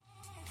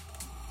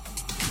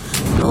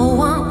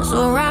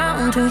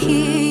around to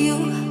hear you.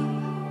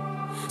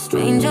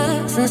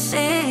 Strangers in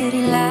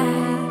city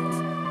lights.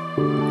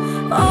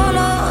 All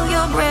of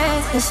your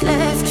breath has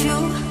left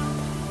you.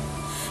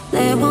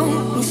 There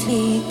won't be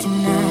sleep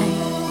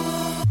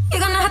tonight.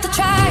 You're gonna have to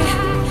try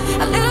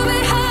a little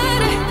bit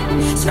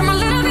harder. Scream a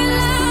little bit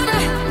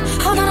louder.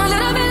 Hold on a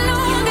little bit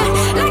longer.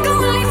 Like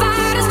only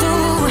fighters do.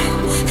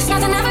 'Cause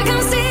nothing ever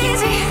comes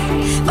easy,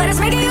 but it's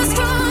making you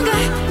stronger.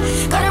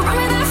 Gotta run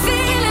with that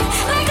feeling.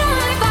 Like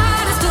only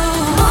fighters do.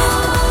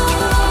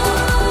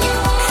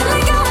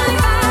 Like only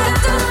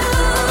fighters do.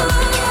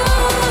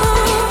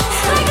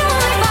 Like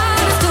only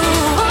fighters do. Like only fighters do.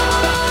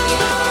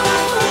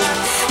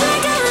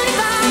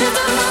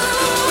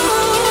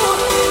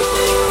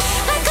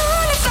 Like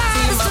only fighters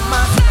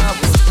do.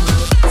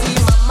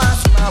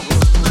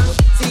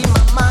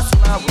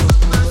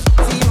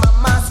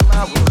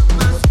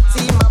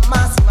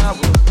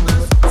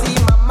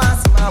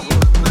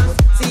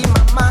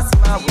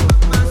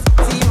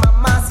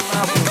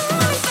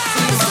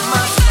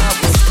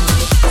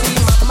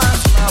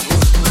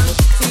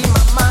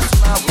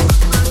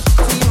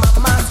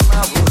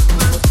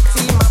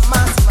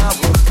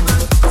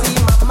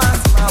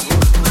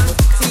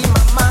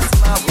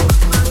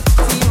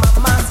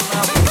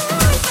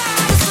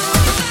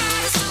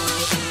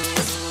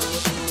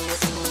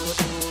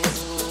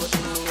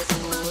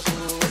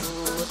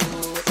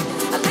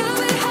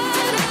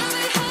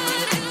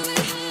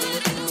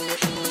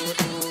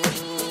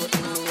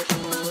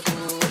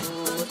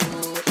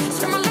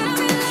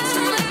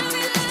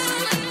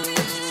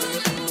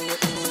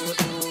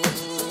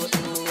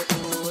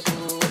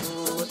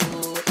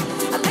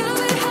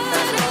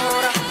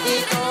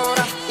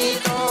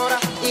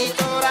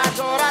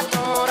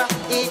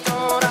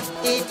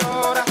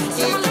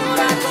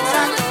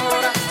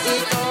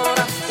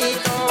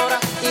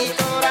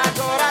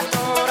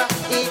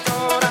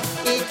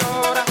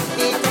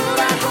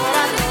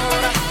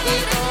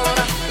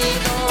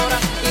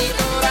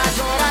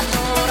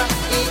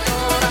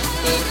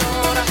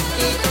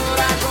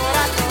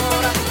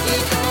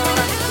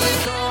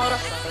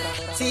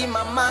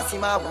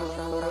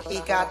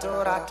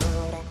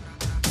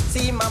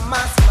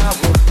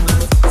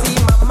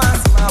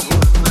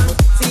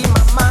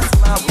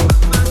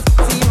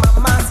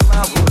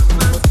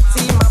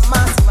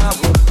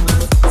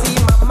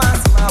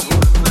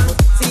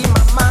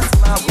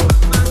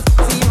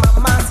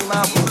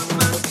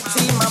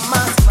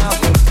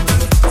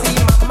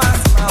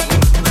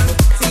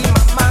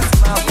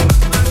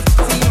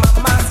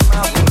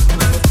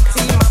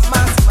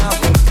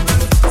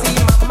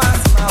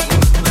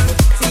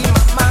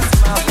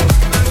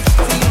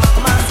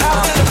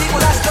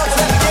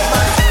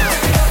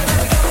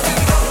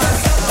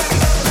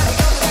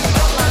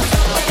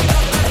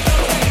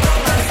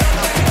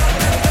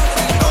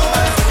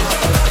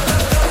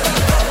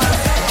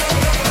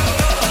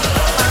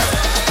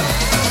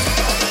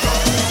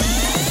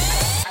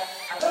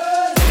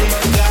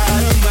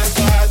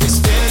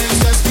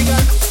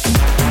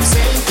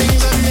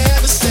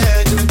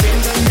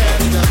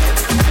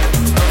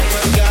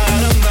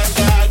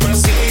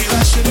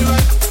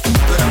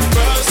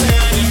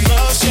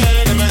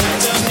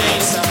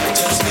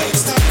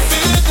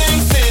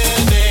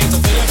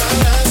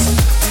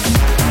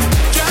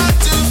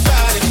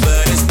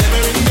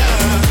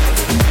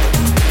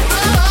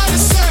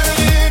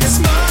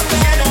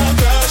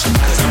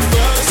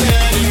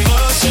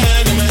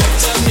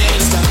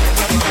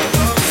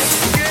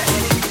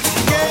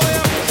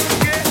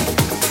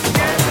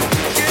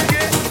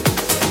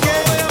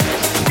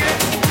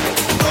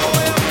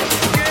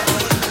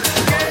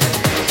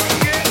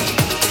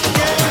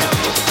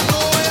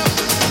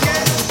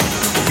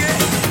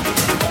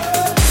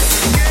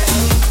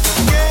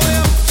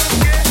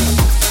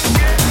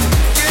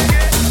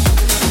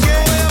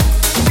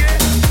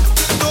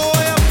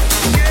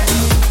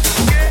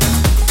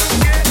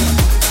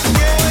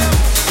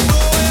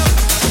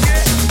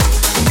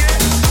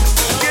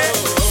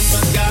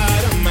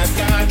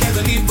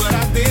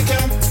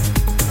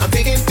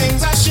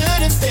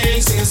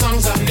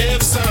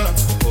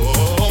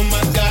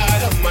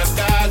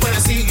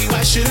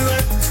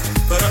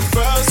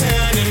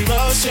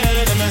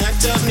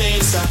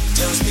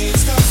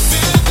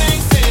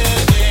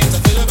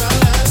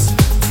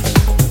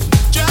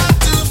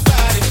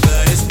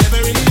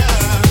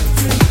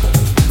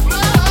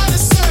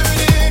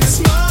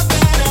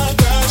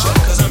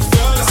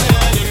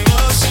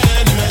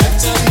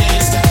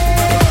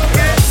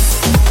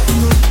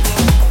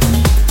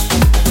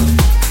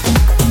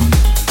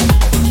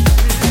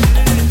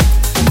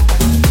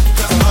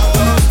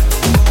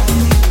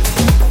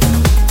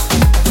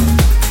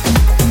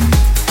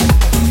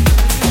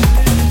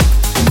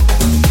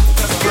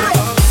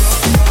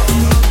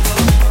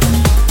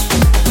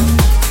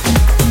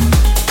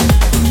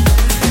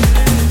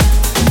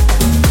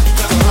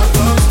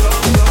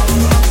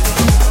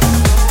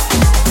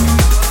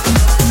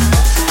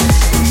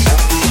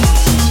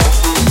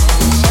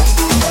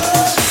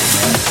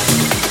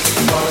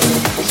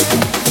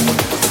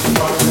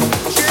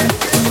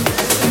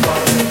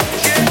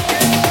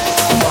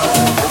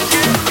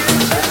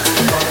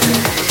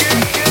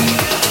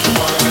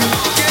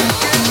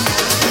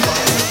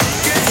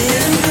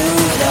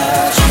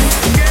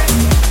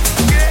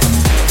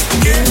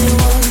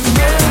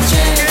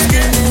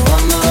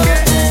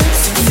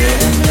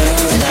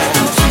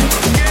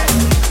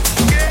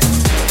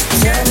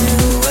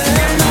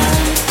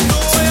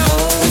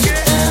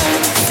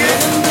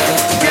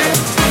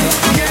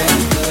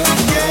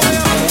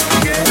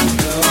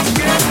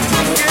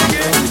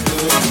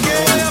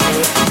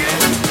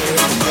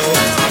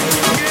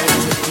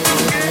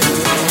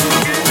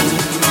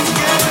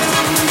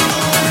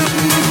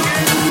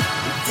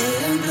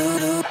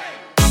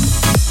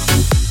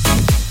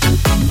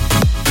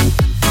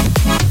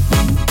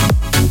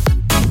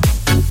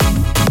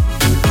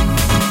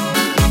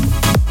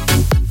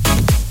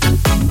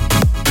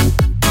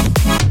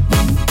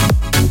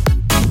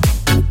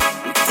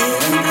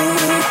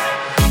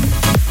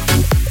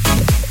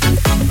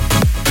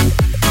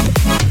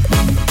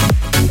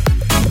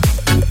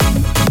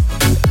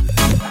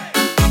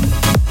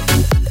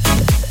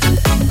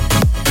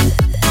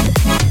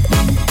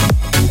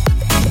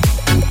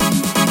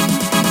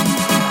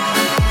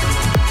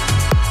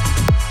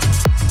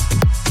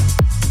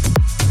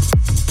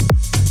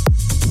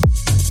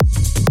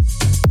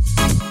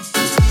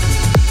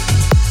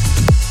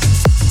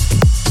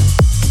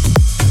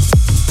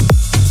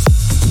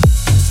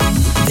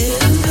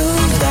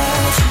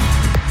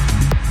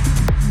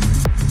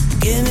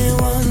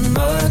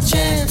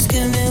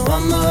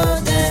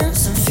 more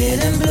dance. I'm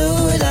feeling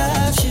blue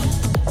without you.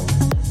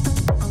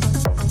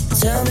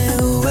 Tell me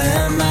who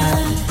am I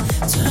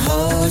to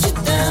hold you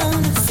down?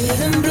 I'm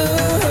feeling blue,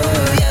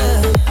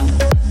 yeah.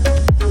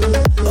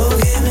 Oh,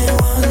 give me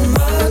one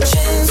more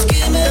chance,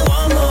 give me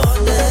one more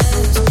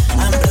dance.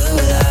 I'm blue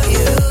without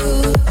you.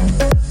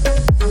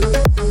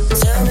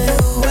 Tell me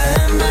who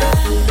am I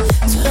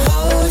to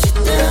hold you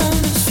down?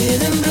 I'm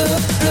feeling blue,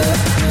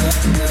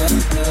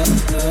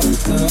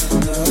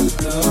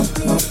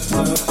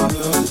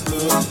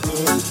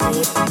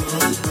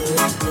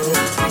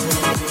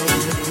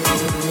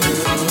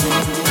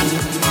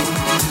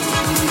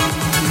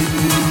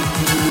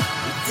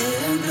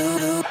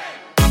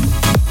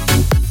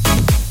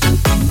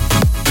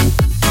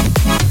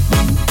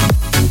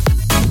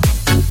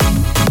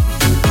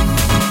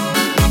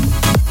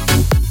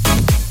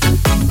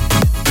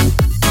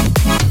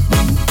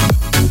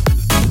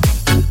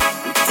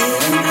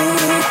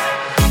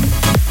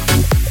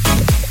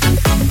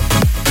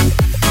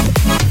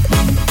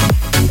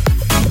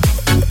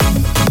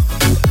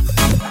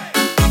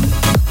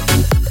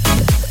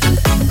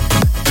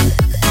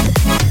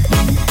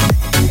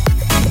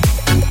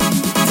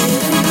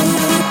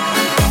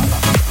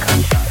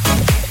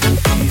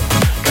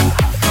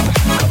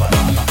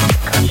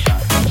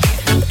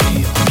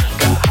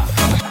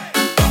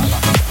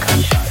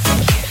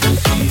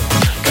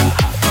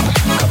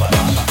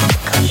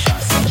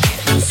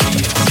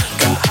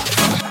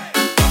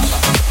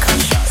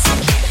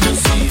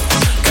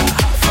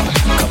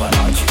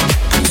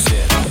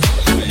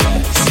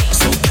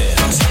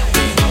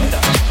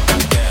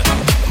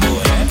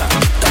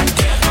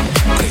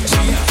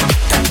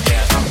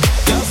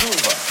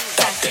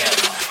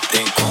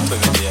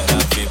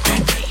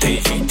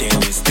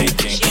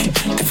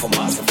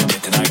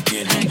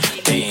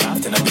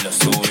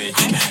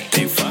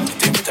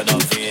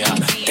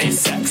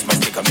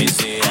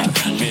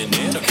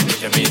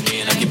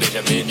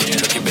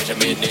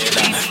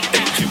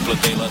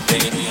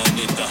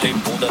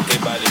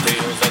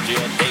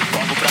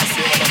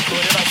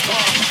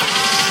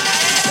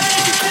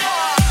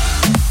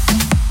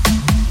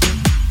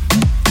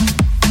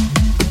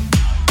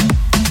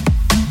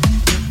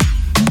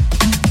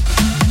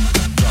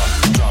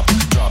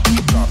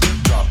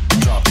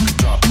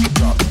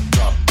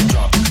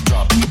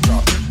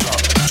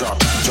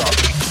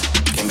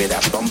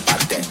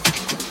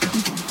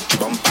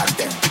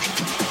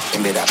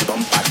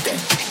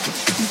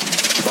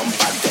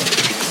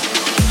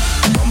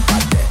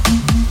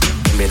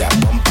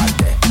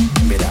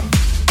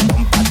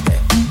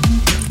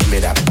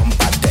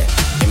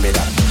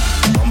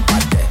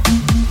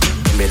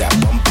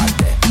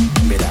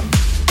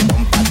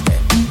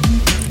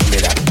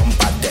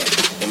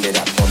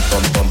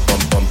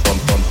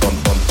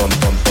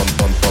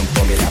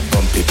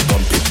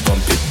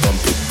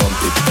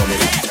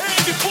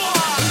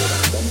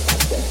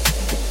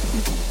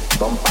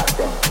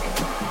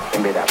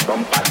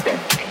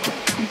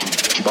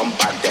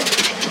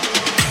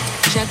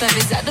 Já tá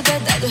avisado, tá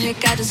dado o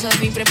recado. Só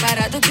vim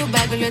preparado que o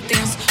bagulho é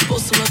tenso.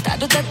 Bolso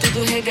lotado, tá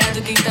tudo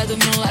regado. Quem tá do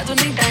meu lado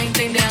nem tá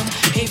entendendo.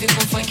 Rave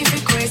com funk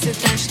ficou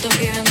excitante. Tô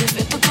querendo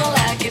ver tu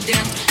colar aqui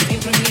dentro. Vem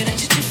pro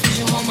mirante, te fiz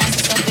um romance.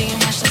 Só tenho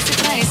uma chance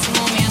pra esse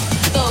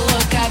momento. Tô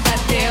louca,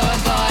 bateu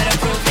agora.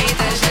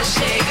 Aproveita, já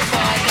chega,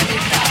 bota, me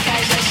toca,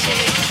 já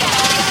chega,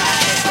 bota.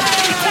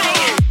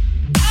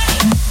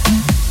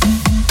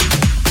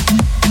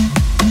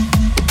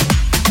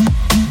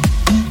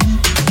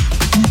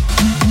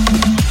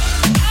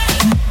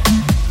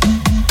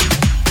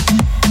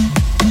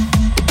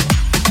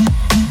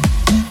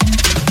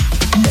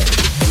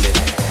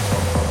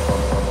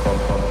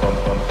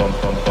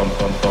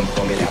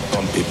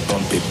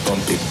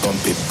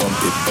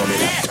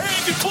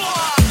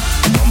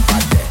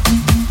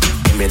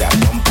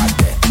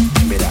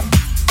 Give me that,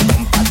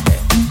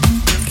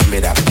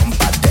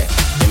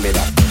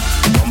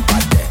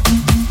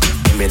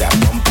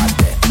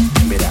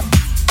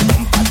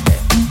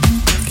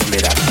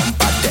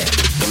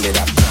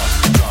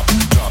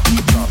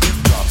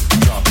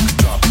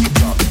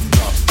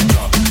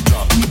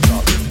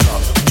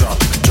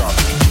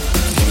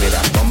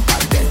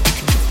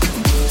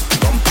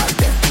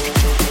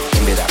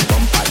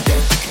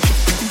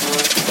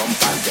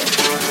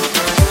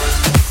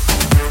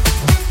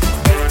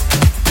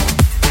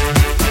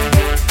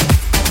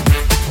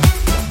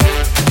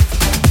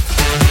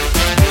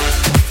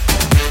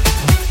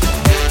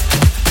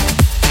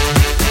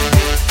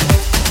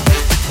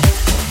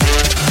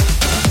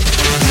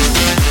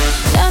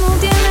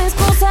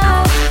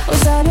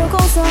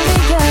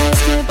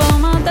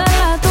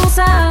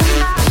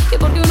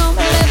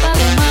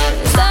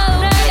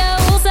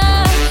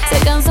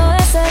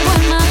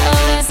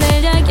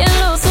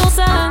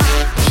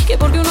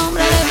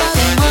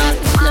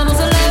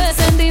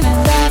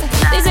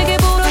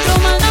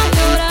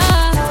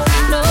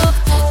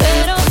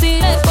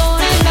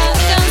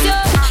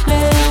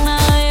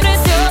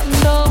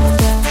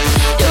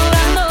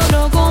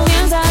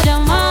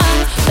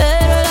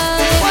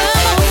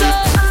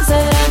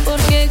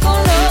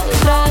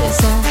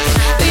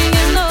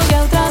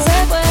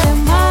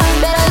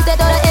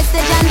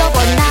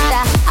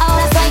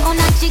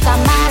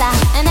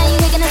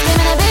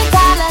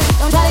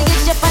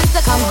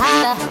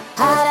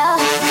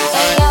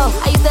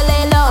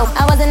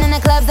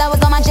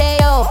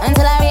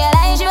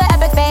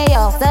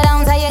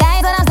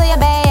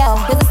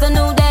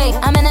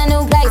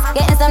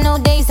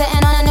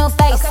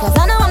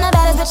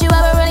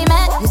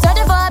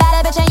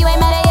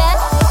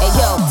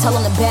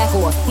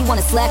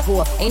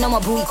 Ain't no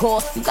more booty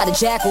call, you gotta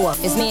jack off.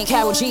 It's me and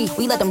Karol G,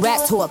 we let them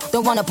rats talk.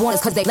 Don't run up on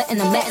us cause they letting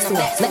them mats do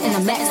that. Letting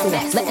them mats do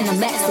that. Letting them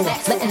mats do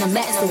that. Letting them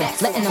mats do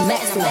that. Letting them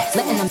mats do that.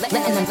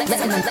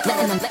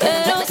 Letting them.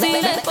 Pero si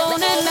le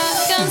ponen la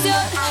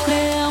canción,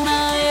 le da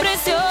una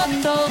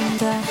depresión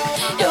tonta.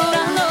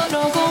 Llorando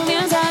lo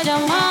comienza a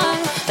llamar,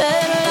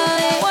 pero la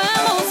dejo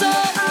en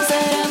buzón.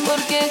 Será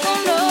porque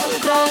con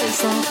otra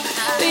está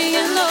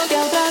pidiendo que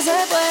atrás se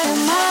puede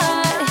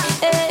amar.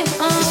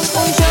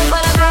 Un shot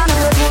para la pena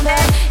profunda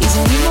y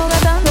seguimos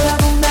gastando la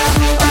funda.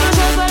 Otro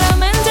shot para la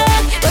mente,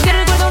 cualquier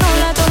recuerdo no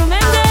la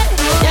atormente.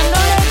 Ya no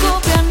le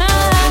copia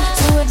nada,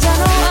 su ex ya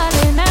no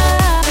vale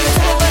nada.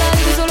 Se va para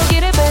adicto y solo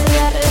quiere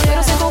pelear,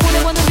 pero se confunde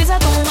cuando empieza a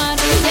tomar.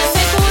 Ya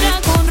se cura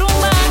con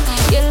rumba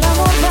y el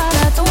amor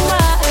para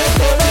tumbar.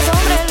 Todos los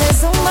hombres le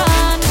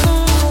zumban,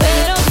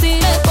 pero si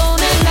le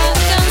ponen la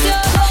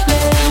canción, le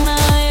da una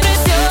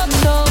depresión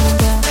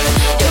tonta.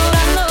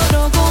 Llorando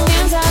lo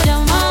comienza a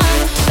llamar,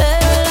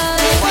 pero la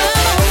dejo en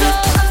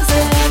buzón.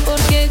 Será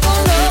porque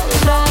con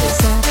otra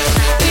está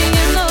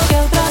pidiendo que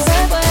otra se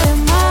puede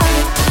amar.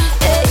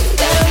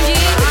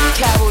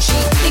 Karol G,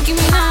 Nicki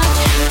Minaj,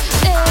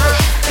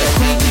 the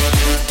queen,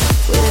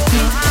 we're the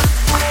queen.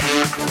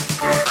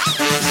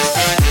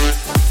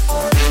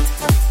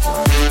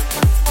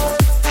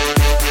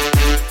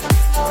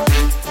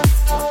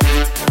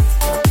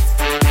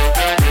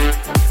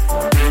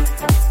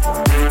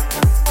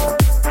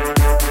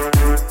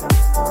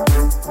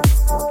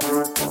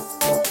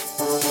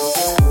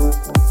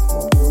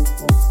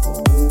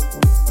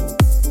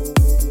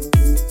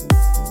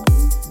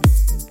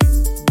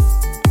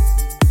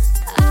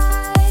 I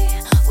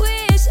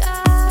wish I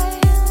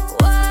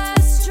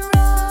was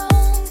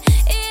strong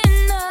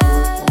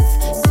enough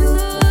to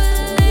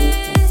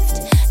lift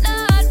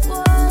not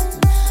one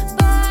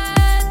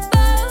but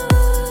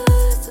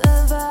both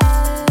of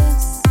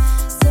us.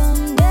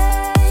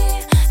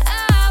 Someday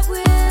I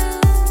will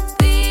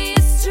be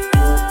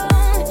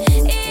strong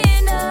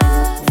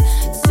enough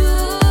to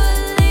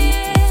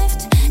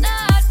lift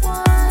not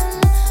one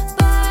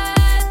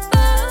but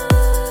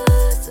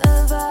both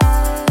of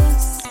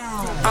us.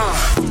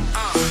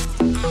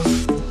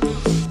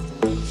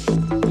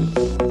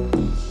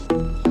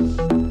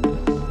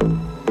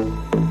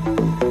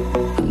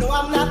 No,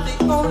 I'm not the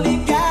only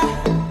guy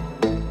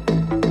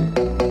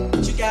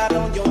that you got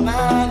on your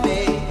mind,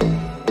 babe.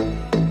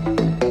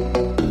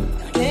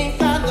 I can't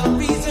find the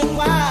reason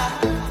why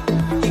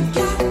you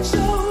got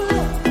your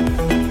love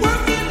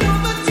working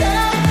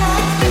overtime.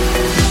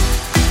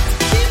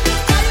 Keep the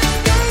fire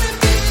burning,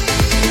 baby.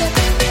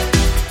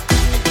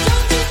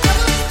 Don't you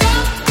ever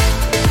stop.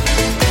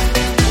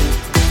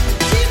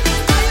 Keep the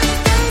fire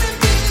burning,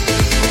 baby.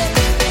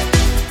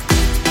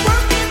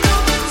 Working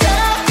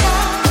overtime.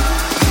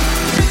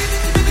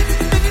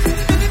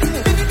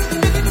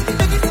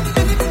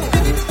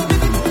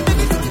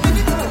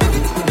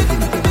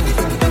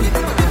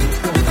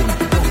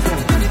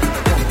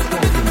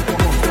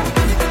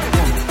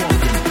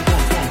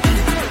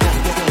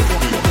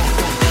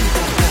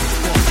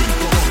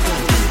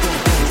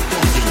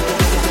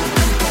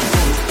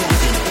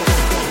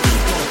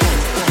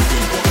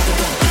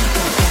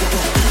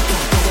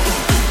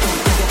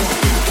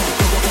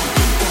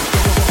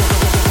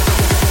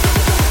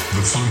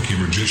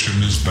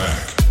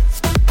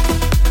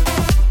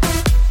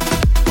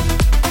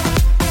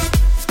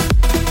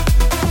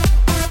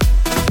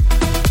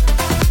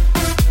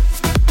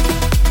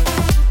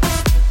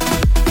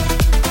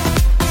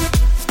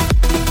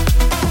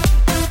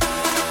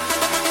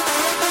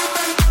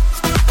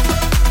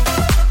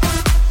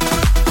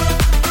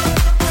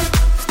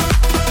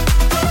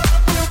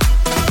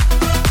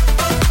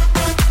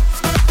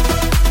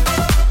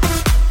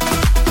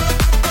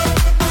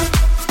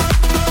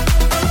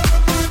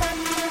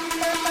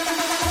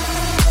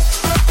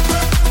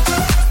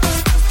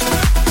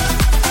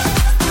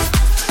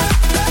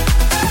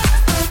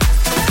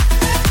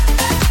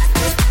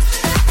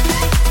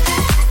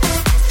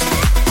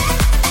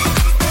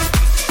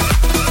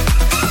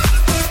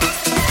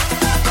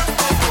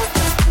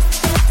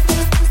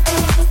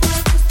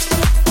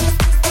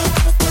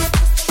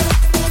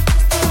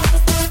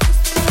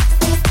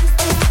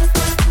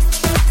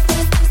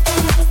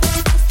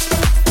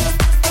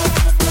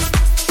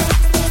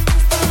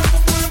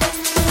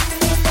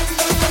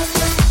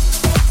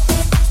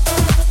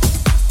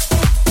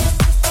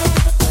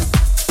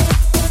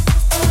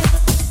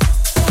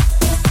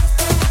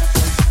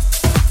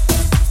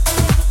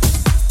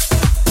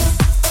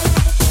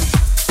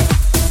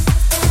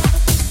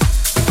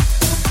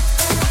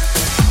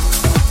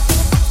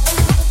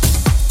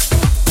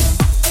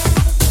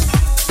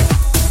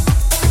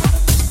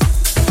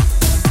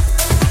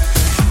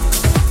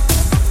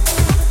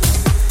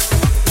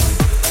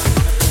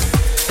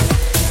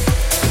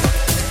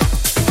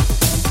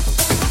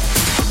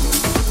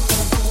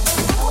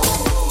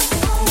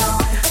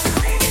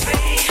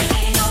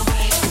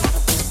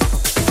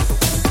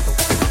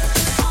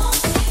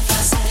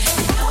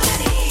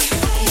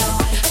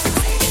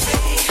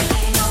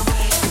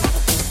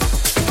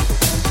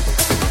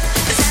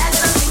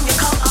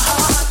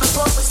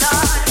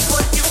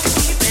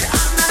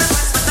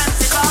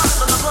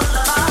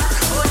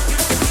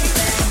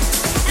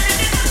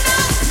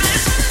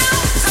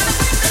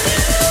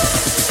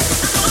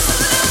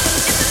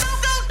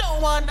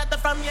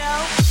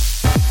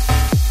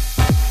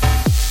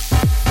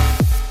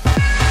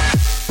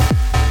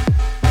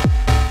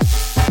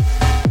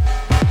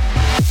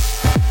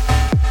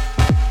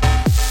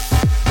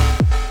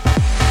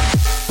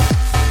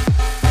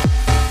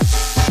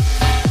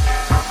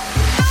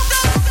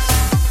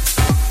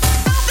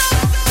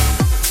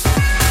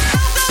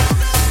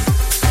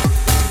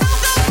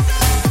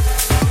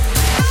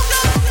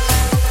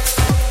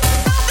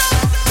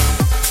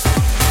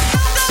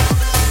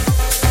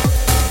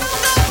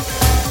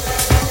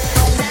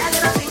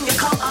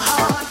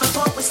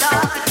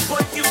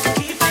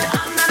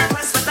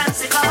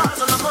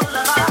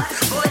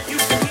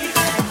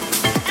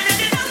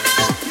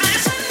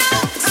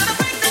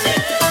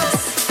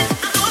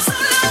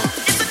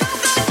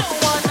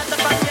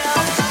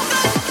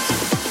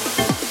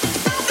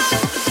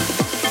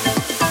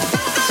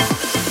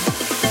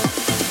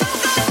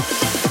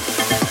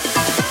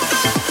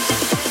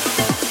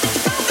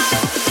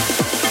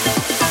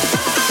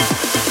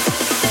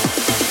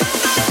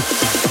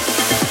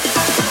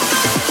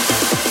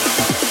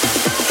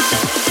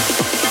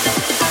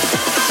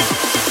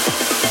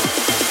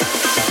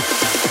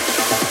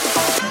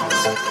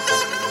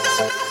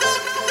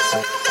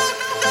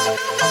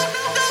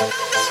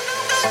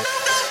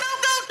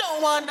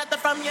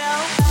 from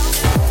you.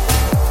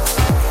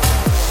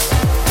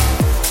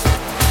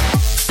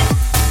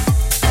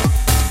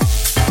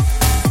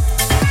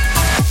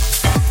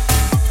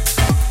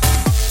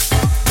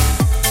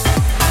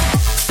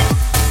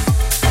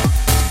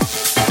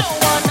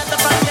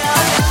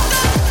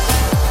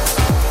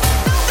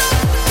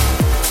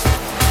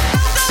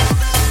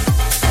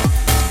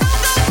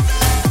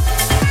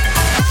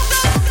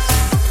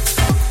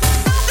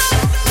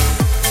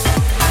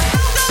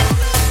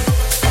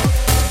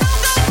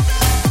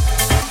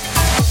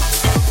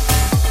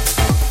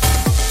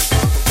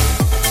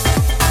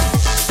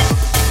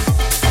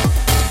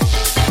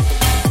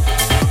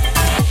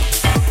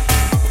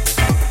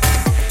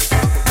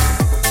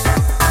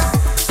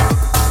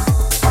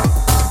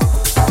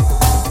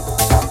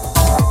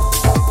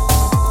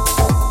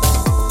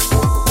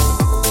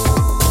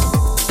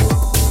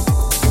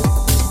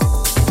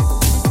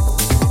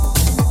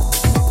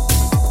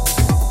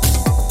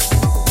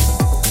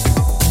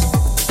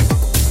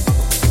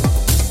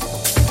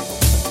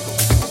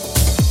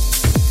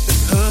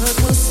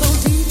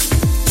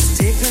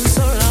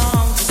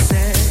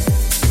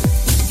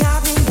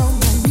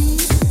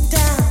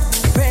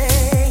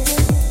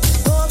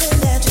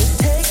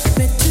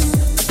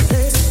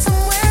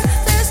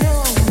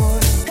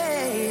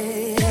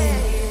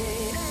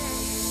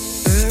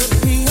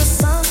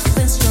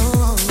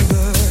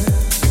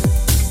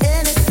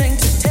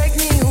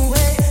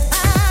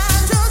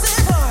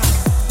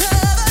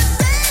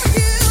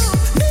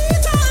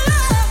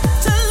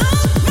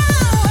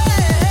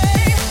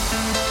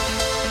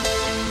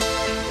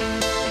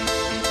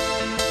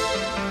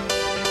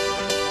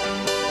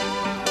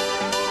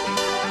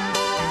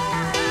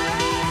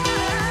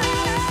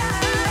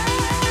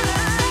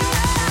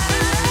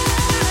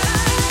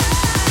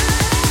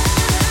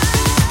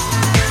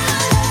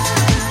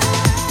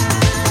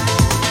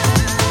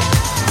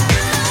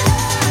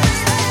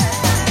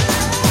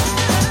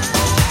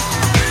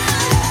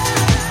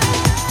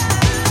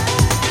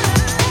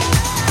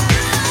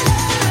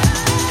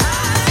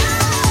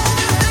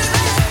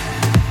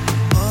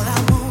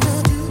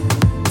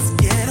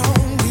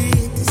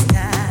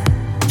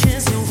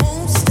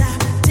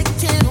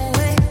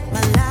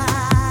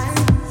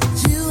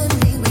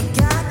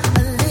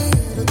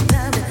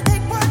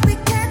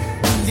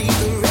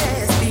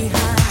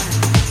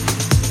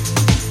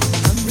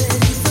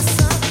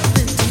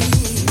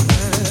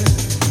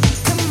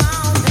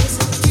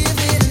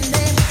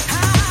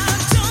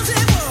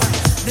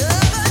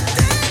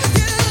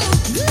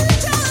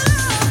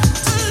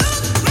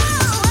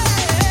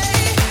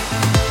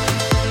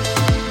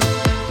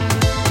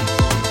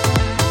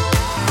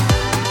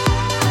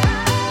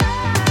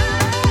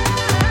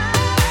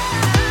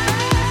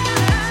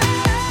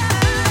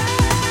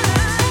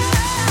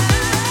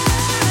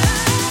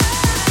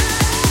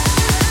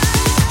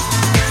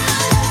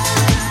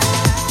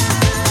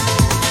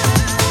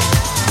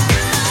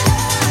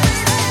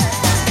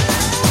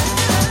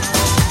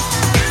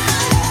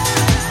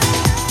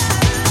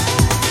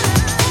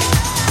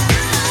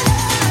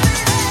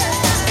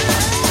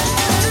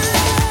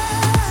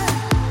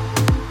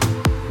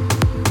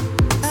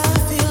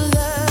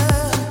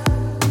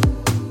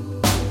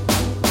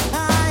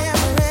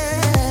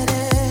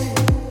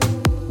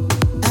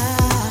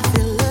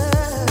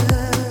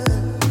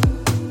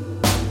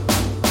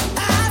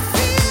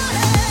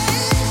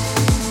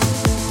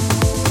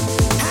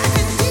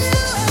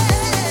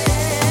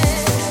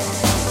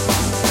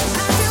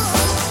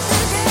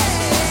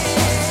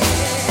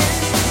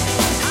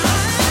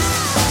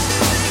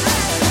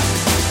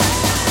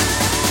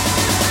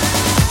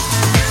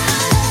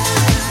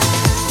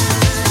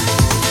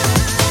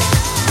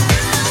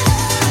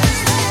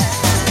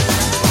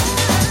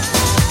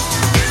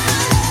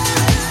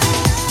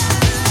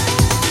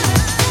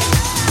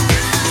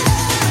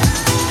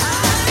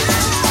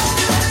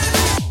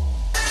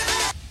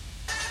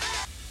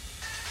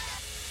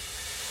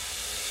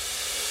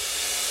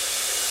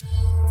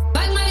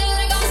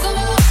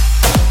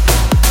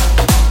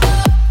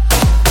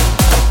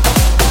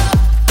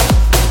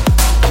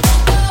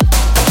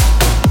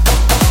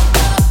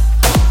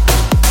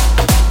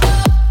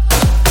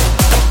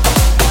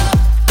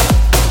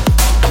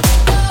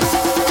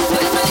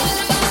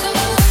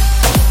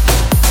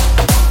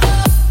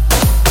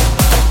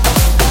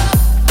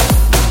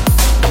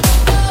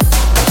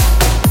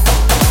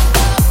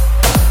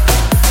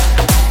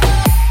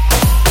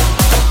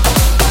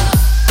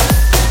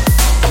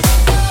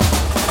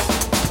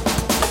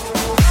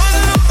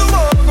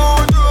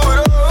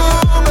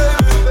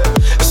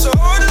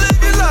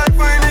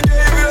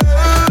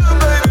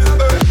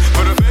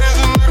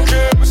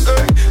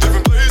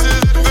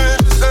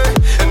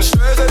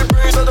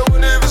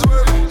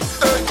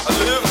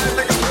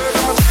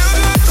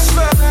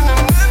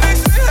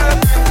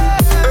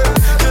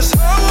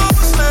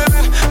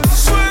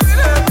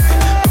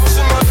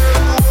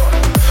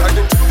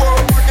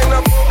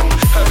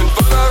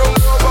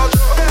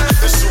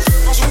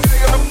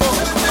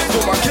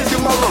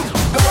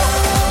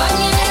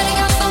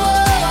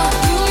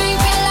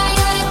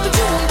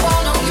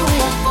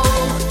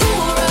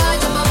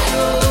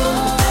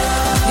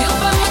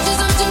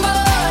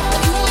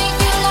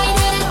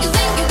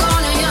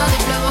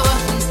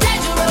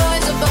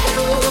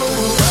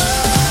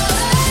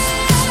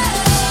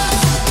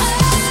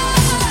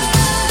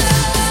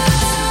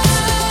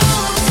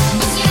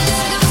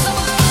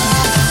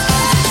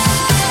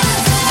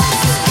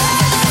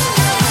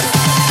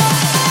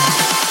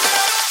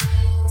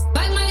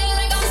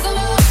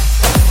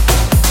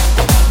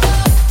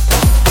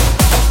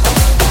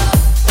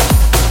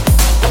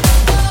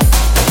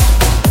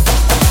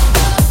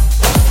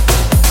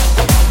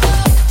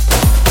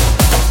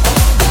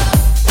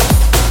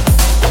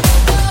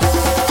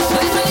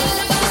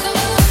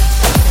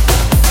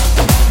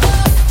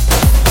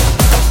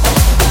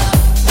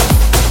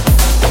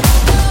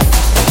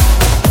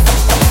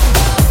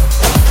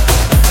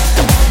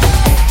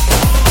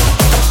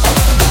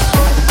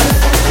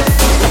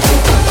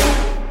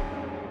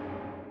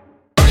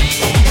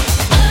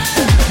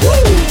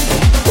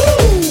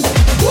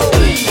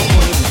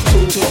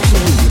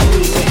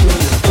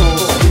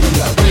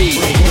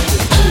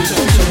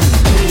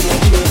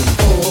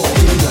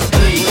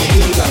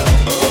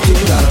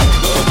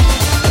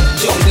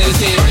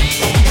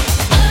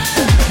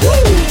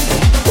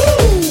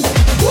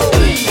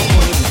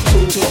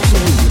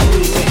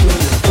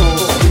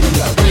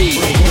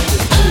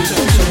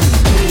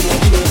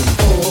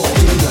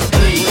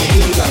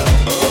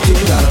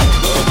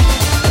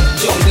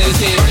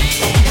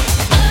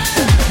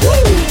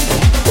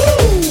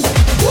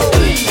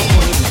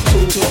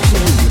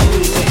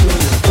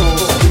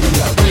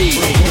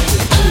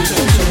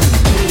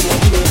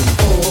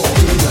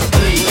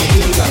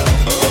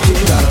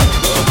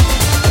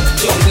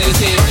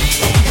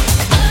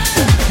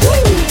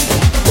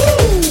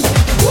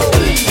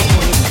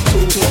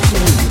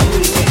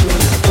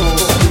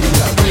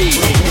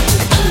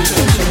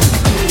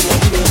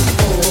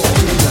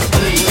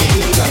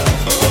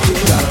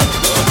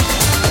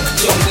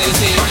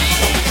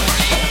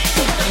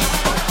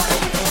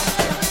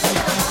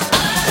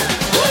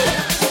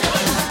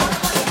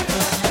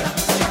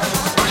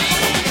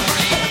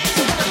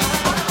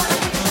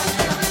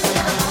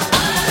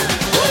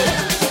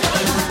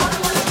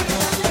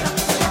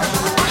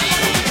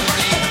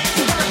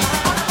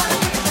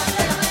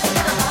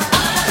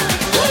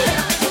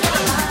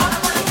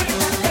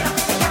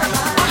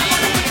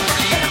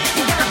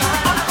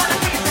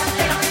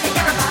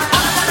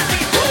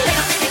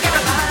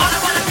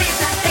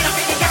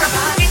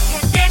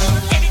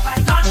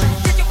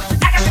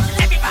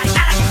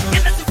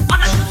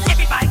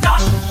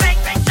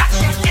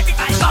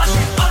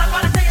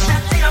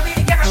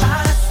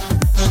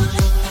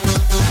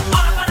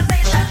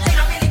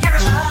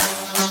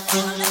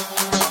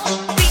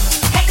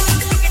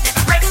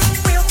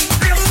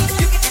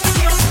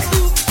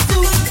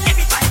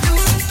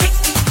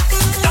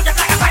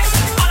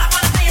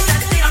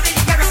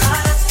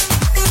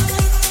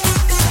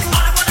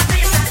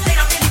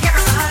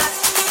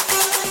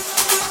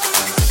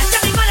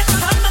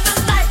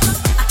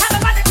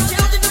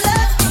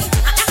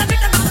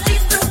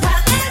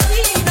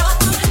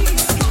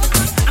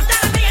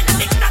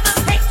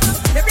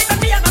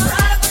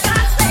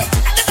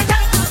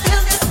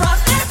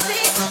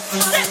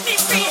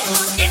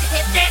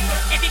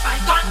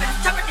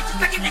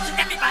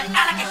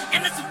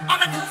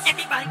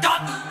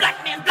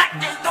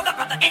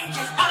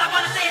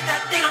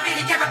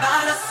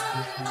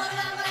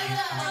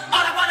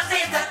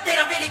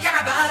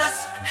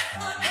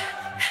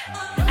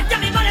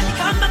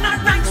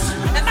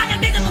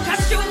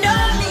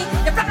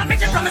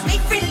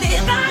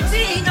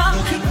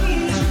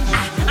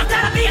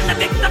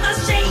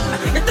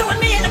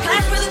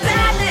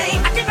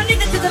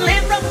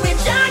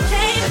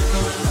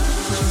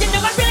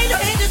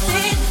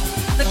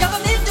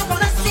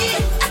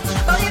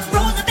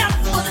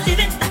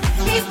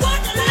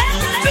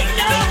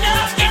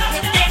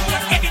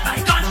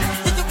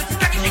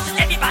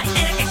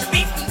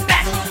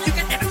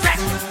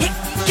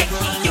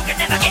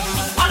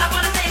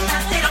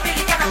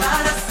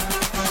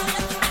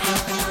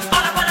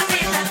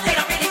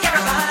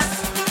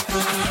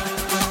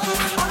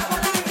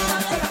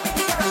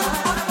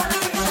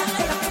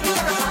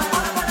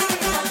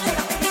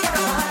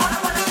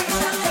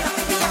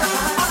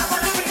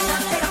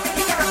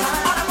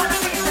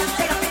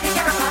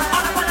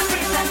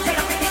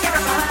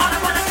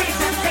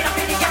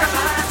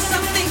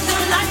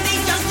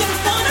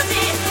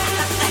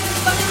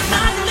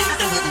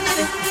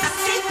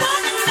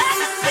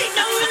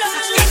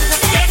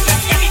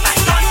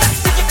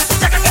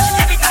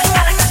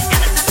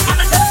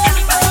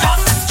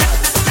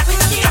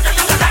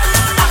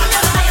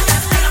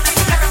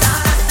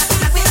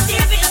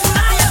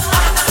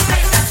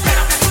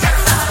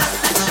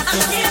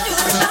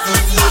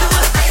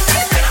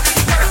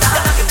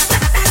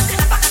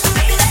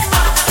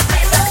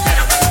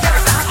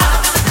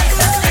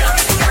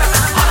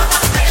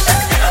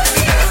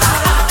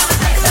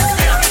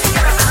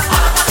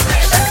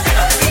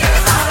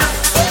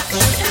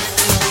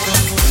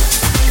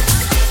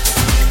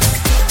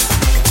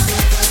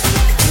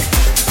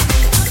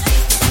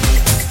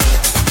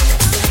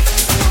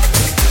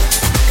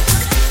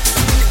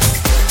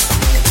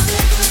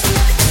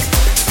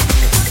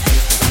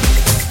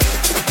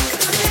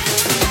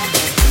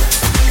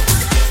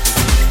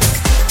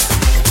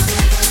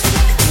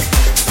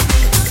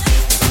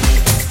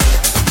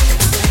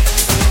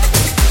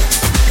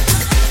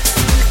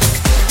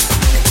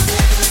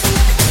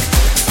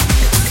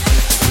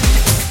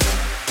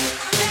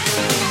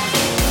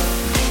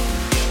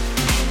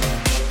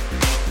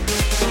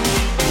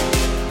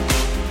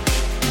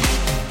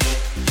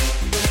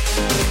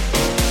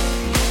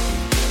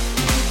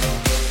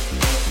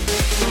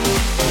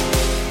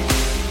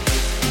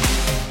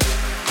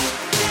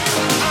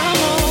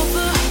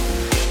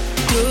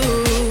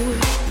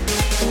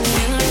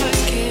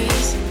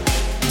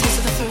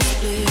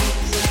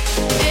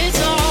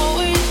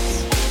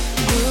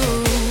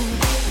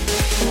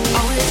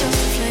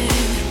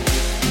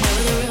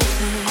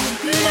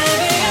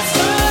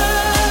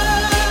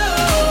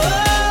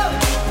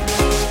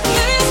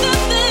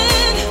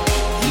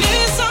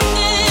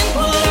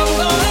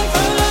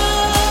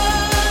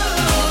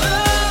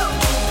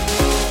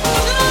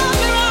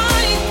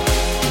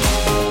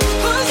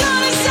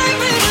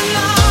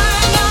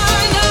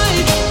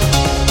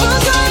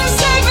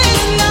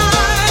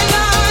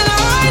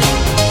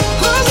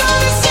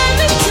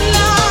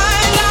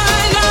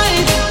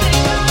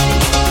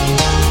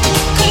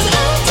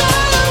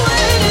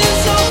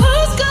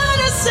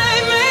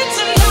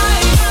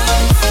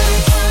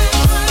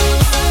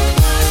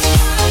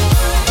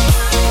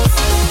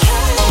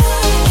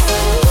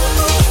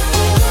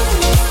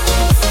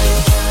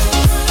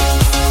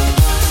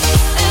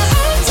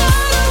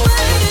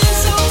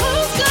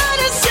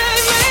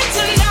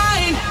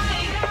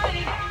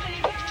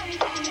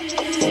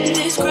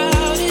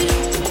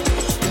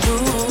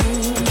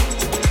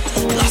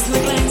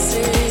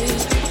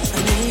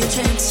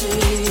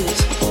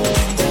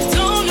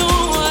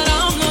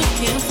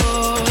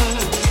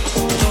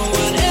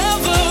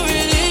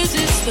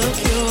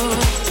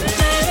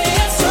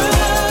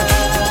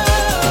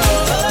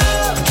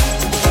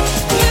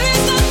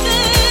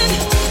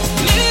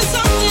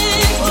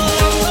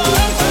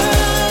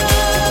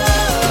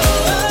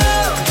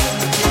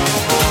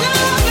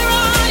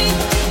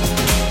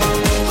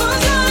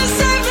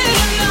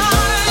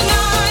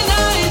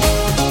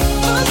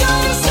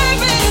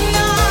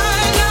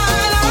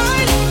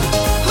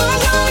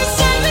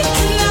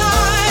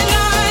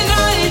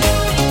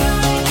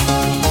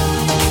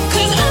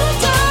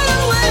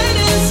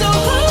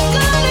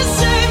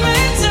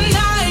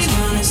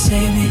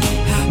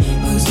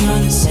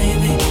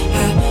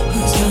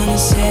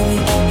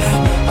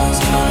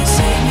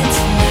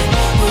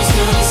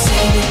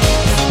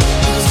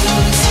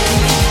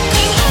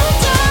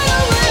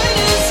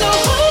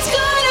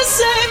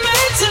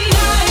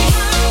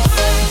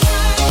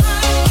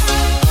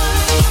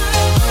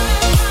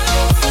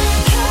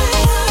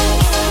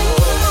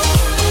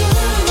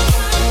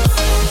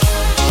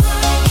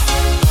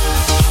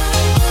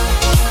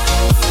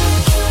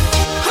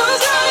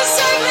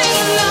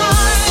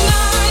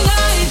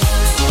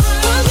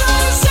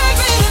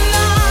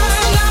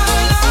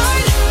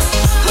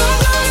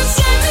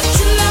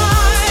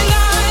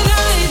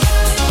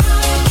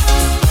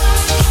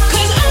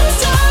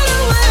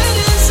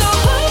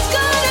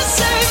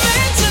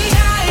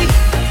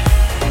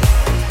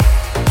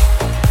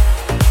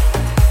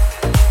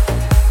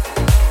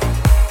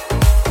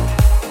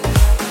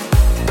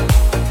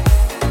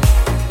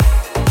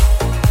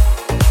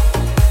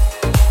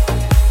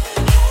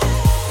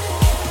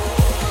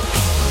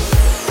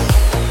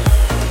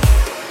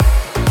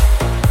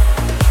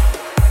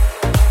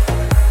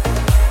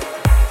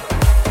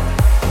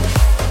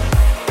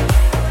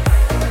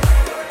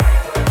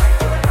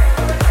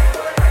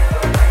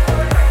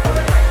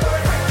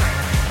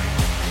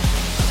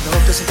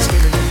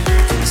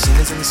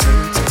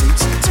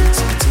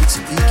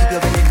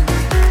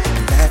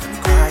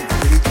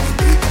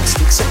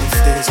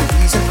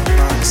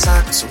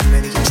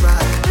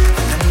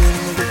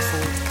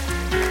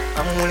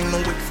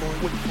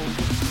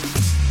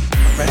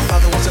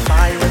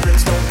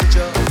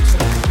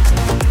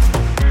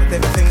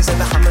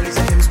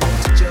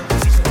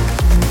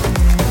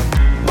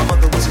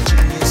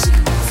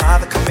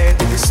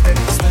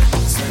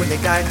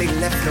 died, they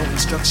left no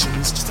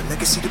instructions, just a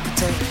legacy to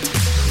protect.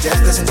 Death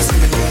doesn't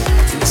discriminate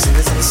between the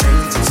sinners and the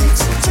saints. It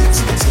takes and it takes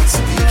and it takes,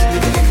 and we keep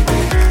living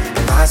anyway.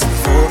 The rise and the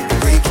fall, the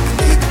break and the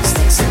make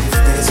mistakes. And if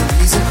there's a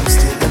reason I'm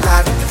still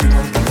alive, and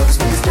everyone that loves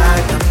me is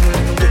dying, I'm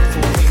willing to wait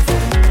for it.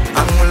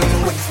 I'm willing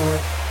to wait for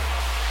it.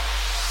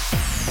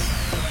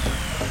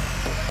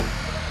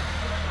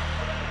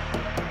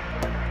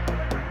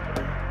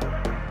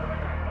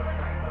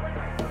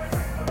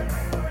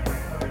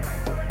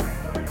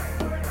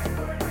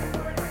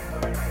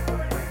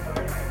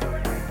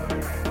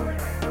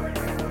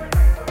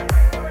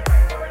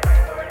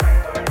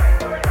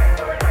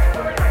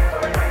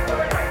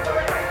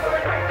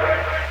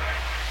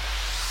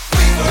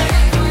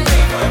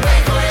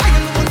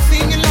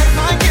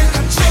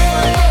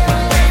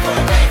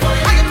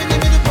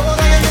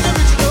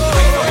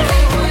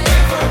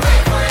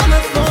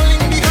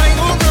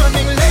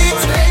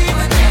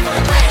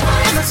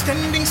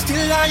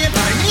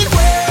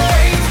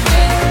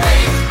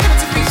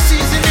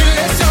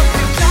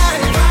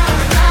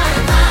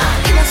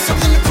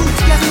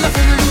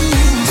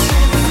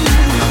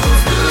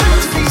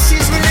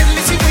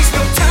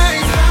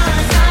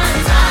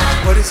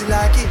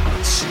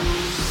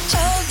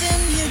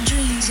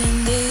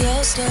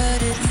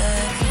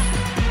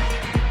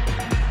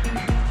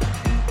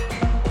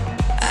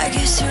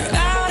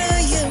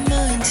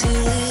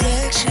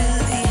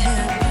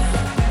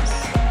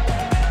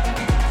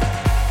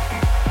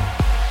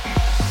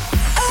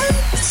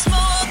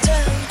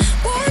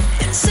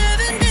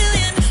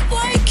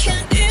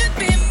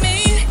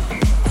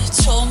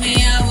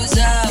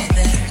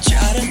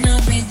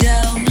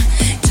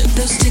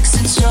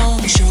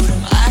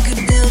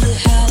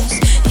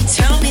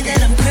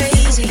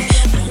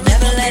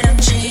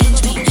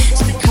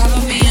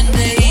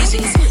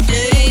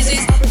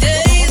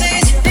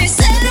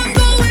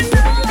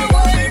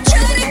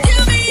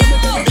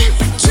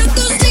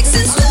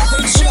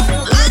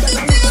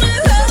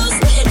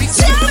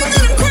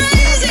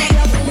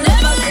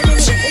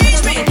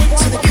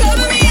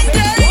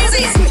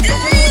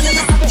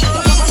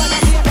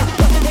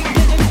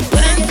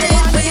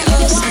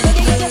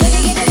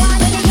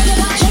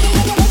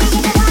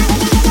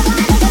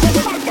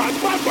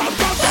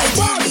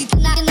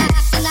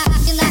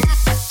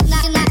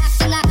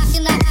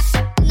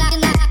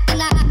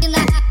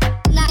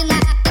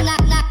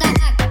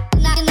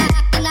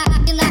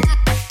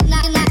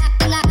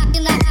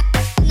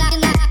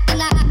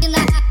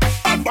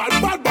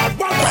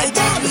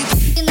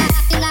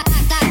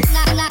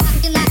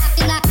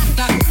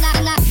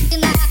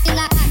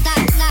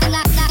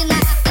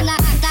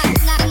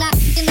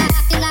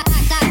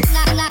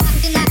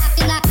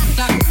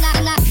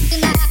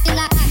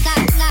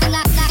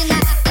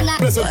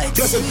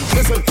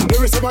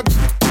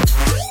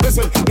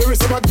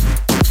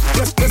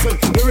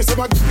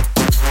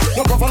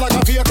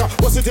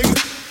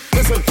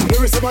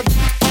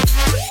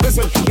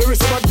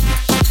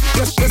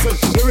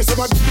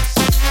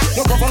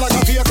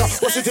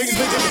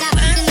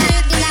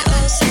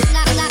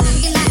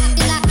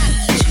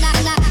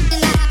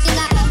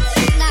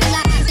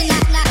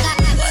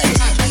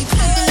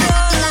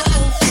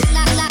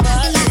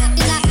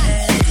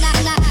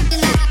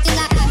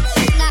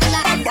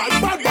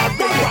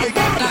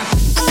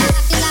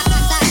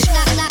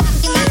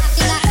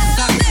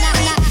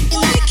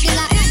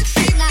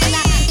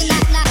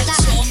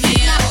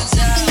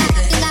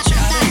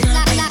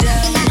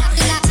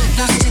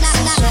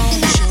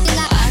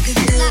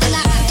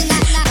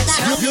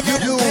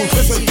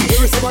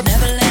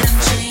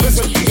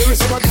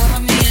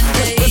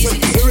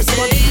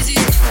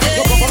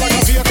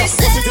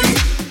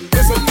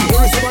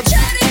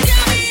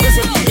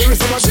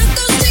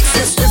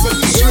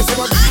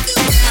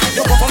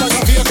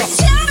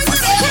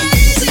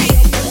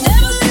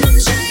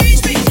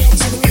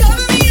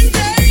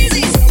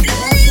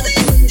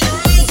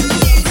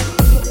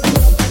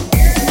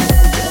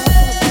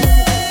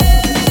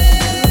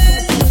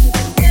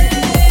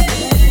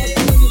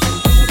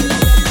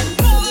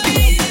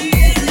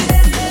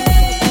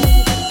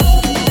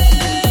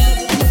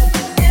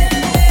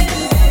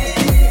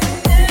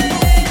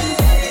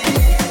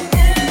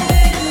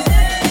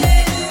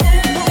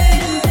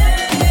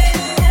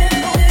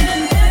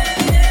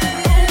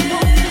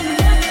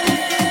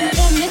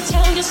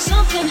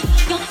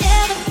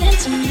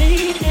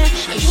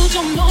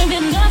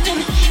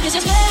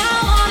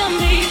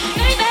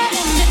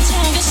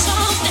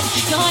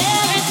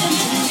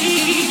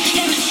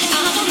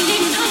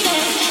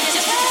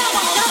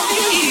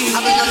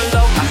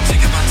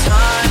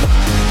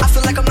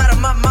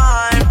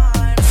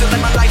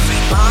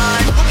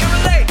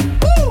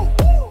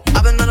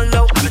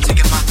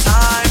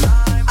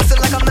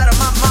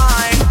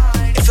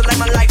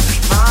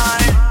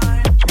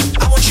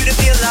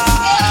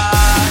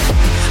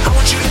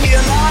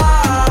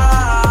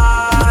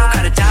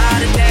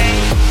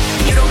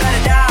 You don't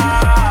gotta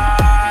die.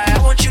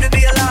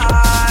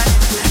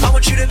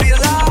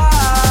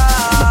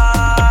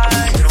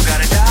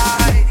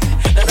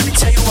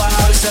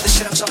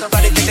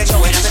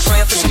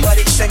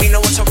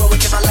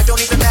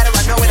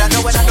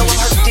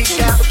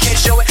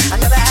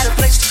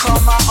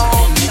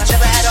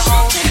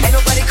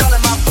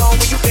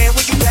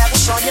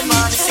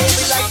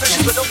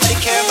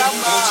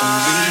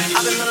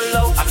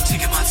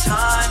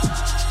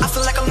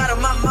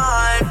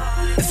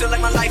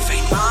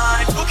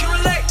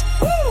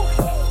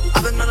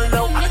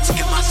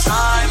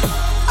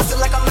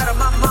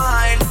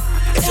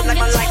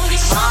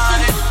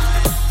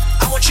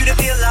 to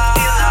be alive.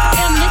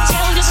 Let me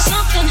tell you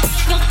something,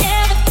 you're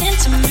everything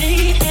to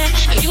me,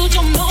 and you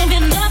don't know me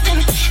nothing.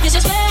 This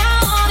is where I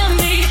wanna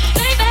be,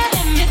 baby.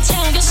 Let me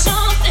tell you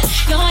something,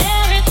 you're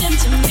everything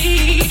to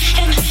me,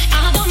 and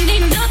I don't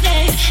need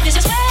nothing. This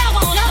is where I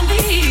wanna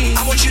be.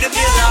 I want you to be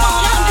alive.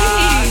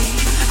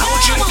 I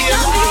want you to be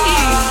alive.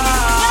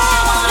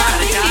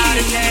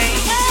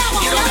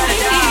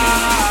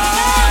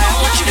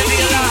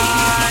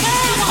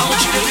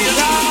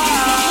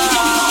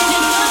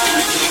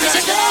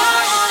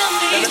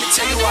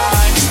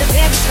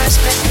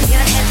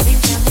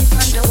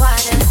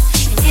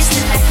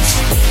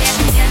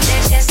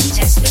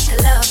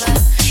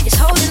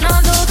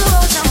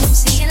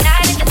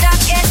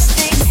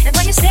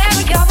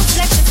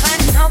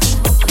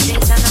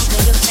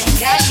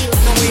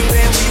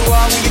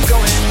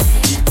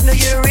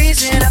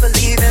 I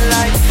believe in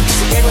life.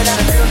 It's a day without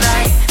a little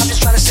night. I'm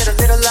just trying to set a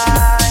little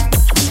light.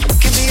 It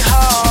can be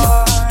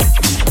hard.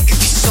 It can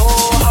be so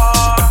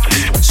hard.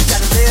 But you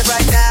gotta live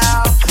right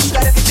now. You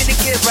got everything to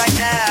give right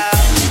now.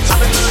 I've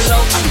been really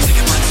low. I've been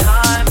taking my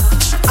time.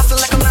 I feel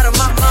like I'm out of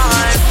my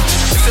mind.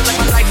 I feel like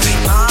my life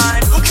ain't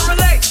mine. Who can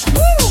relate?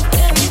 Woo!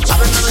 I've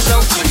been really low.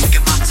 I've been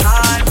taking my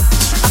time.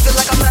 I feel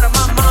like I'm out of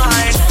my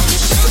mind.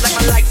 I feel like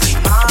my life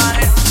ain't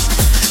mine.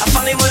 I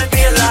finally wanna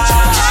be alive.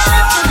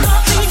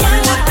 I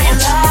finally wanna be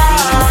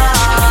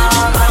alive.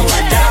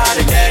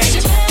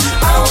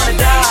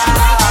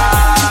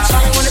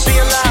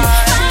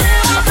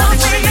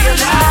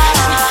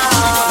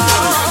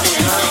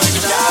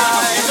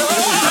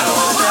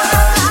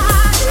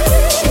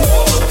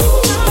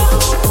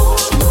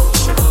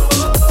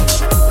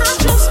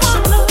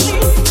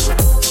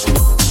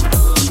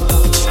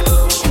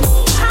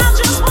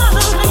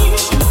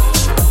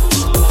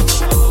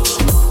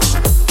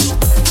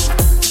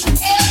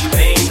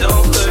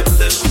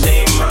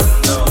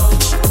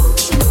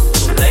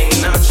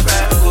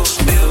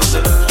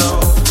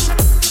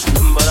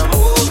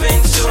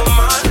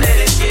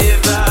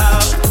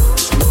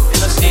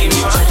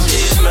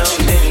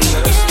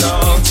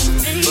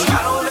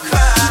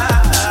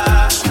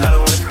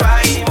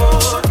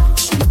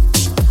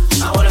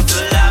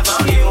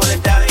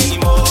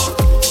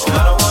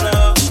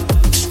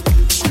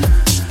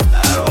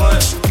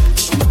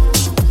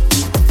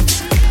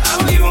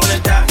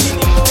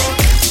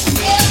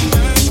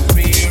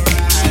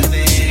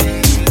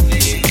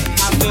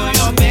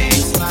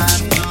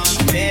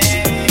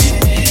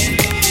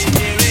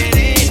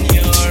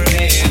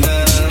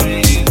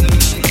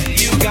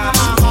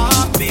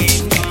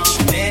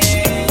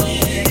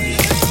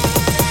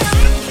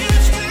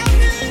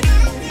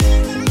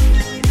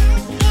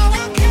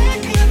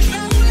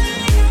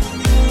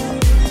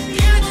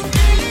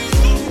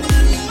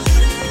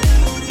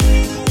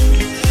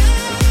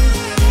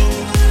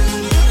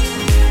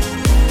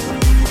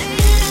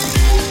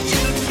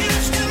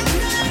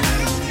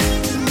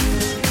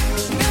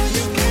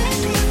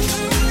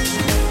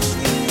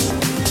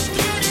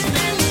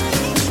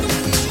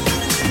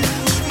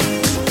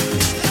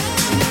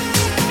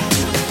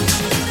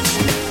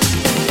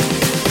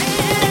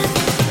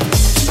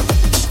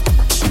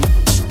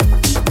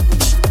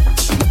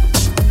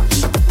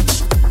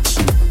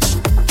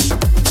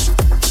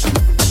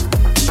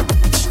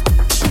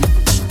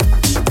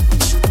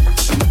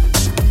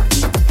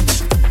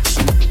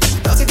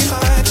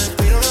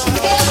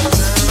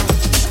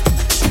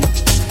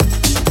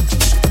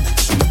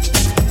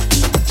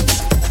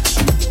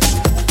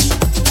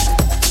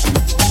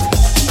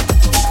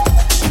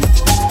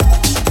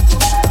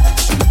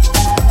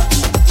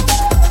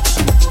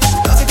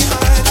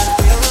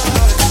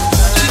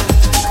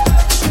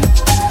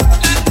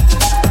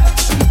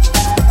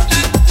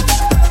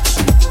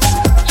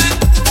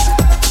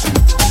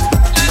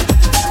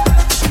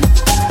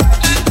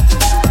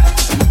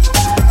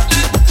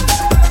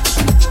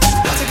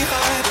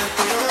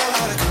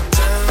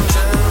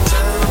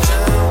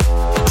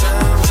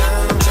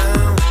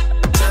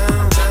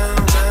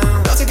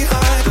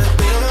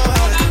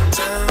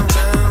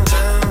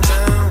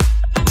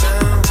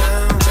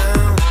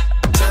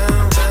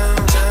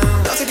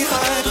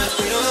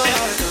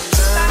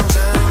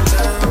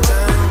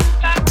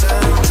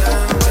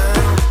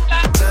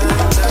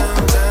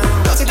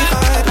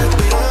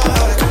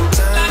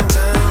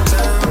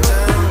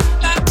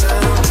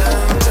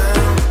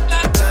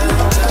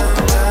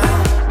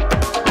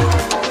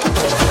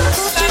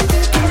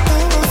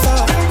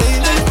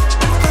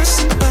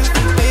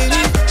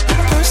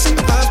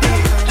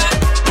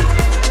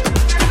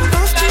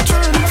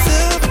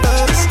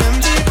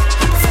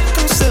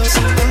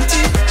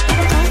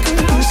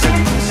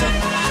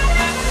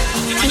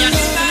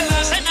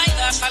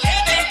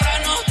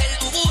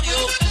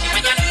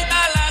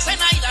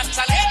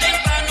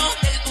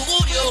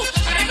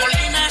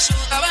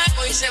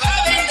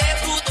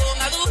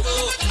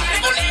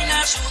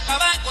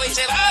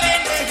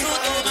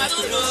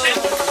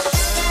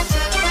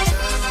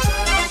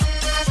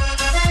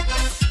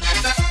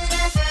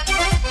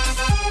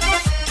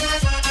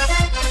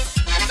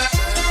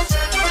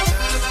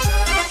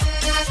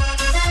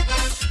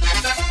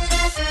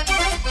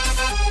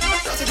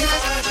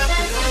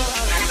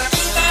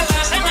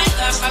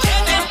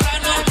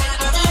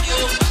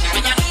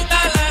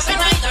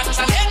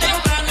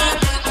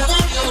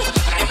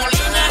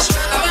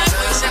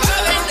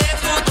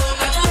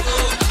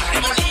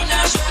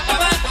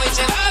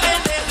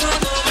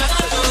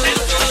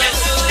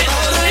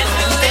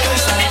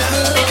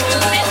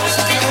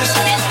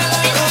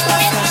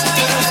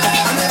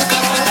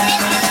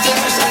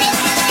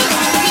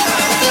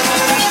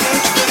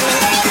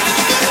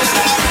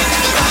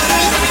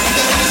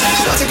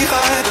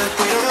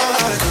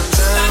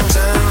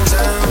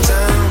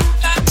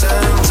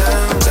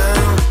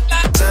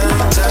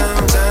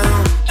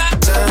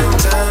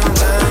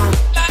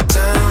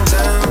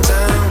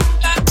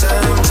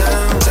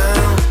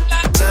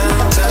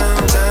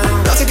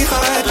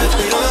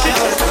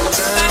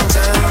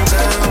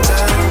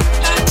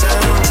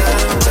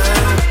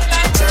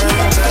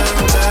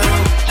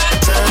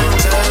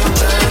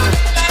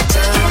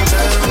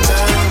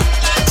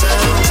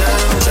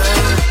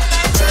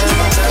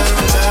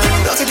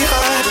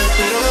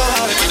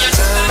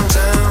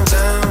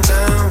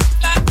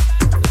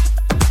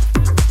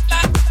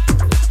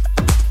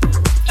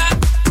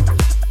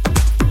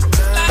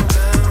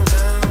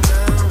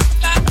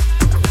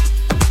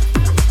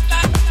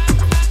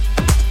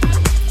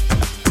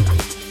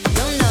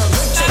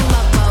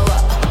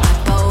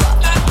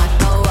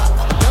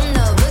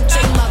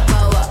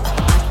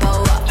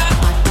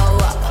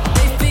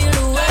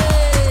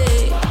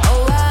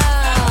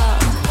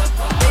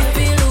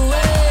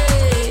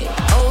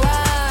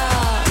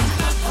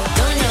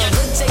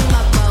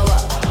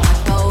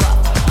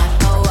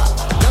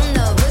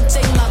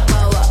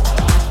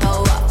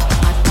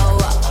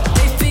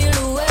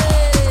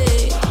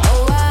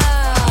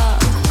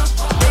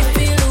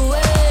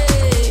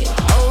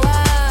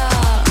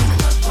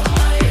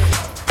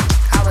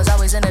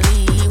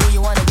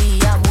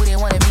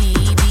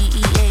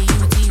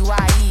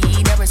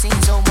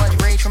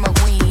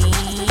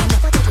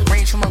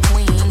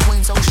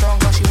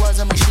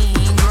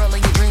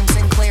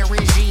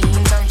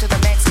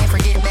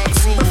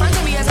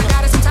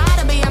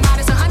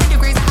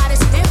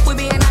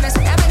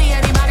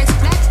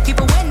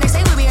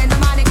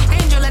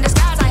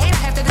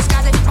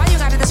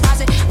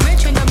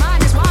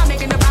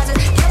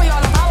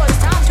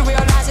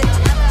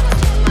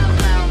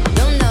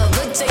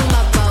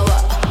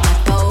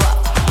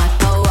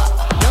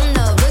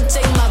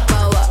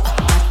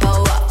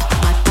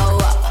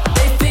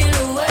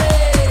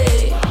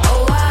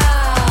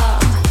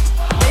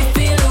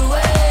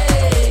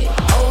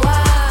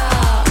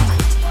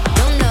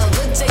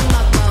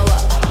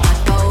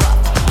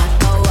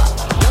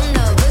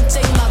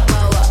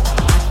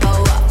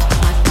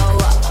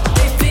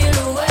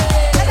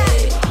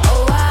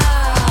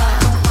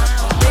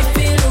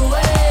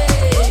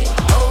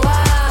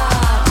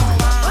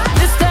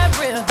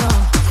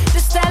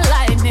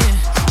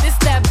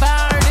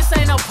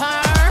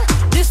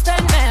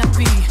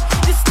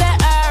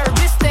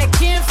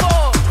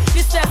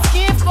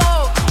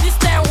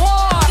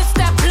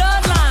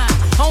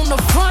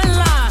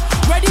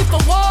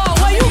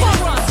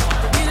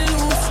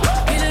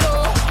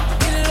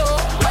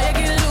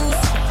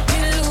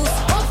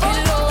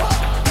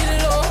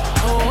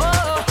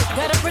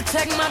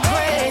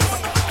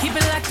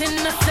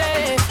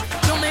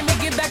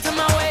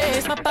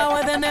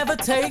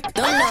 take.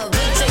 Don't know who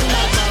take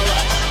my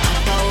power.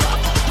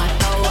 My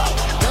power.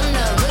 Don't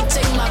know who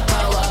take my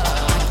power.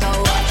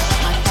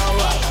 My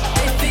power.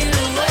 They feel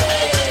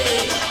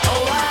away.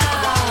 Oh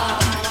wow.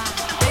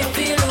 They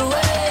feel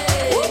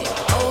away.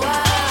 Oh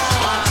wow.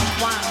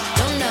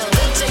 Don't know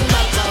who take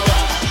my power.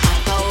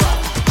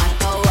 My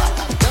power.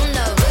 Don't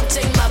know who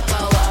take my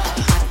power.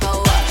 My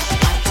power.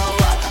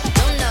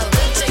 Don't know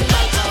who take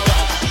my power.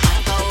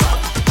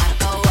 My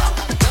power.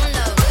 Don't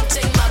know who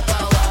take my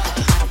power.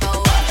 My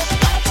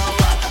power.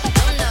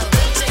 Don't know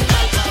who take my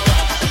power.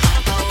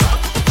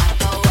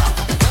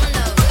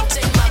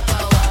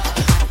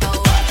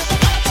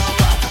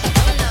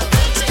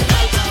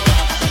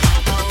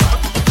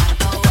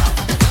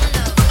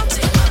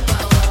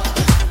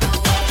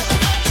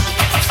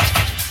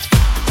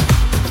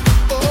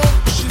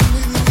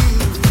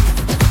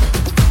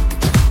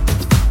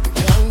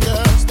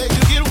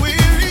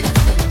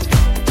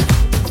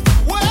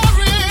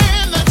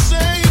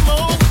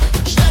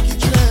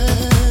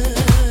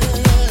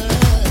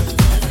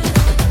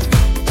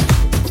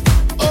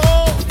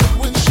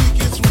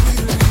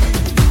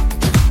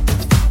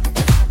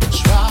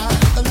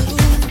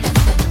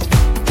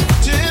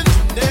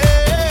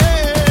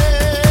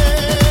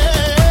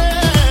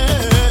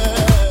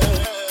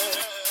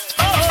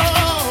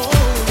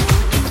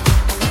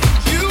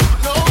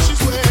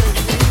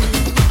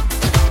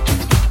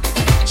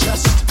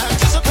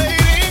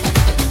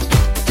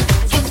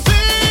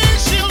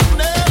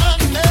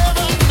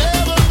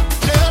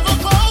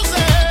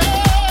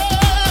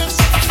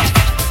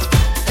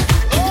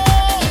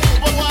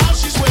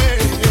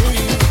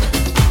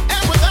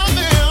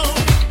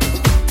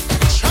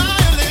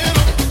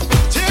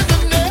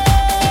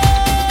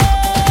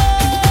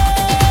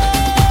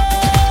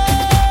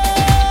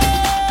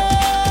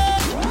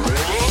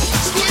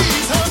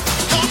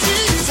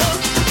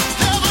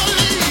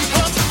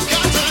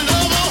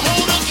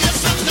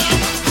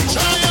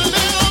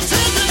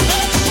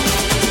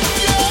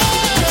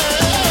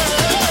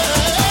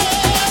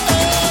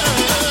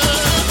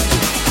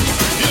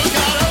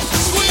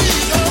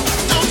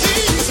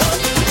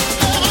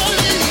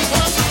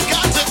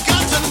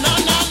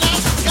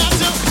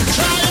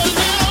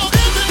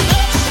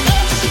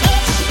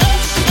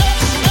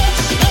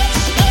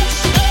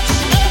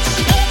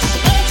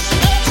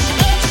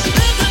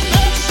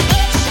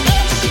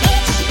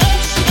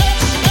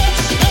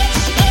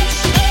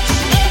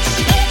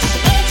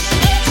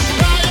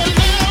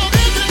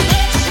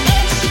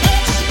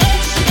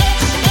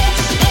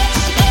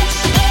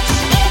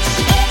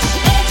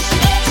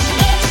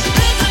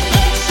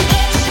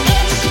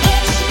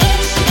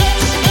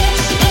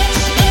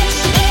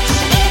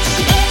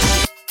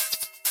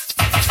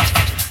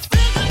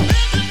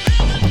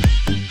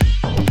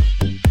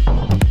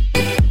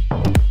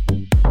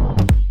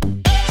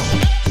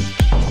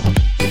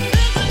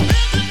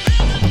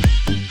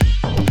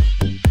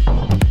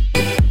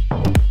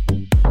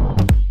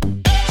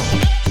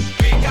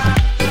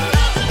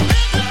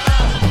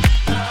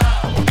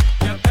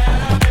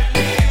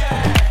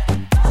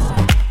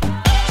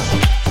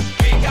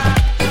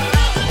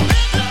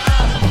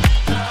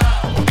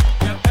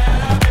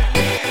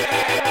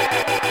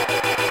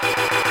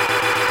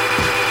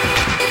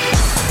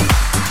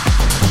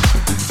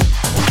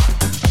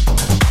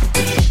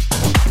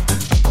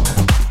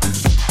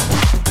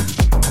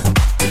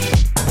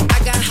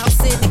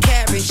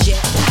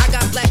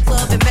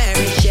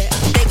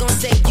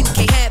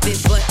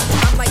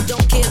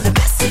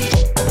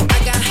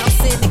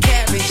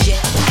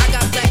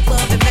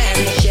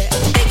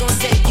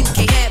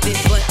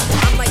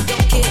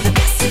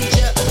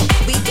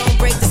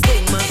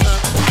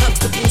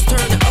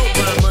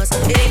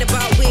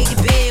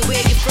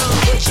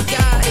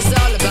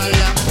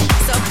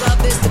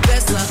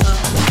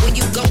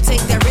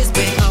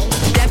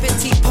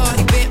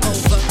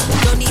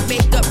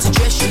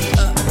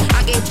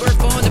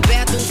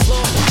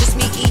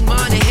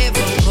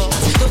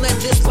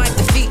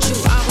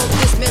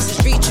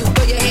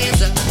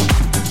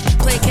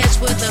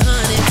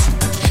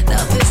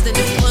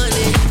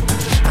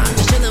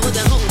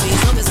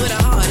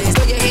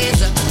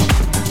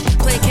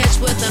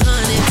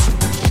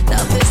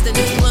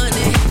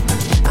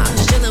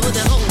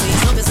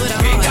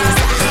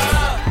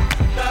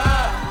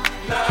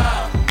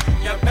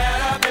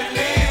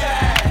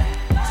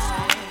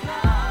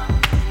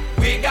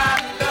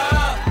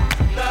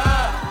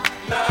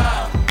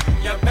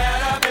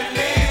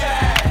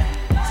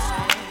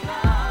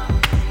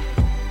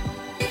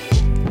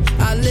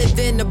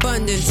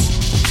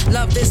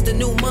 Love is the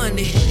new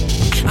money.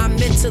 I'm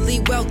mentally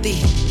wealthy,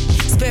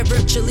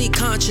 spiritually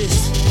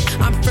conscious.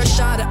 I'm fresh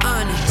out of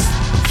honest.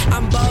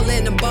 I'm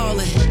ballin' and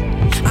ballin'.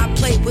 I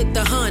play with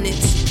the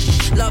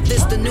hundreds. Love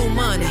is the new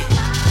money.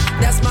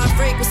 That's my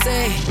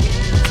frequency.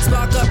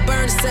 Spark up,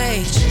 burn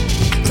sage.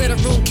 Clear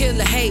the room, kill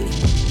the hate.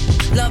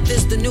 Love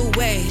is the new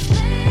wave.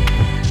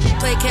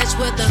 Play catch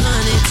with the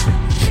hundreds.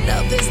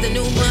 Love is the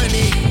new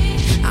money.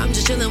 I'm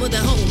just chillin' with the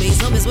homies.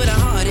 Homies with the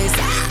hardest.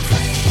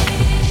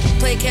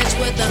 Play catch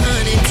with the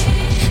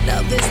hundreds.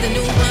 Love is the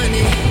new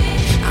money.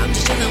 I'm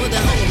just chillin' with the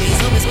homies,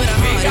 homies where the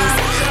heart is.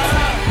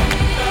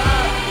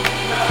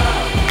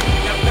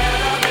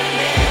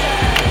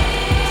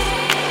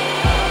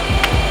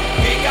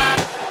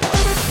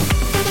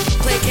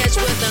 Play catch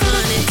with the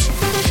hundreds.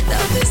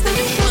 Love is the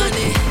new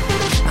money.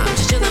 I'm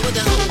just chillin' with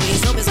the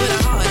homies, homies where the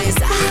heart is.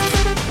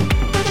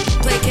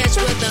 Play catch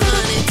with the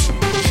hundreds.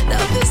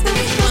 Love is the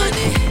new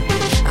money.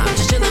 I'm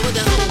just chillin' with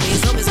the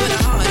homies, homies where the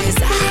heart is.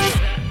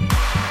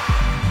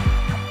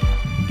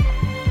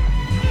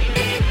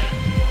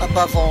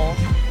 Above all,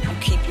 you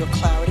keep your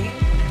clarity,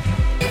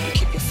 you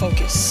keep your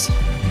focus,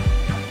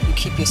 you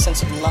keep your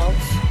sense of love,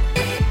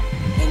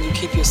 and you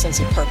keep your sense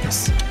of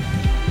purpose.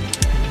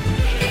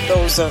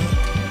 Those are,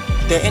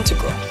 they're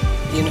integral,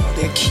 you know,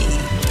 they're key.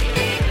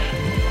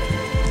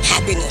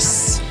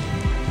 Happiness,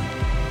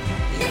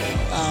 you know,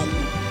 a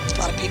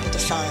lot of people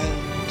define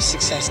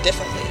success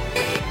differently.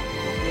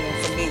 You know,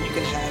 for me, you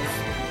can have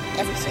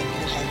everything, you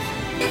can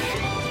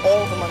have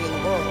all the money in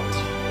the world,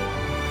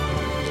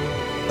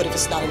 but if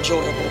it's not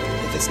enjoyable,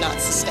 if it's not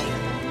sustainable,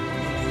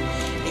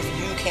 if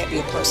you can't be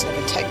a person of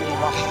integrity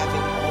while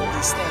having all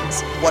these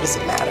things, what does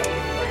it matter?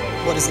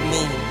 What does it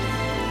mean?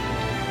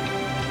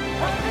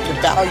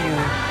 Your value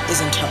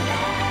is internal.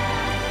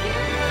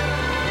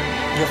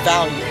 Your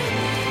value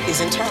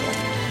is internal.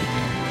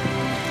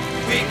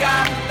 We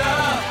got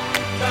love,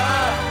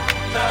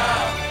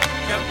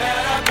 you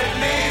better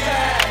believe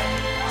it.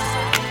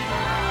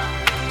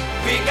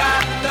 We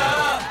got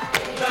love,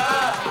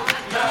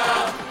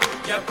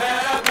 you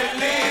better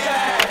believe it.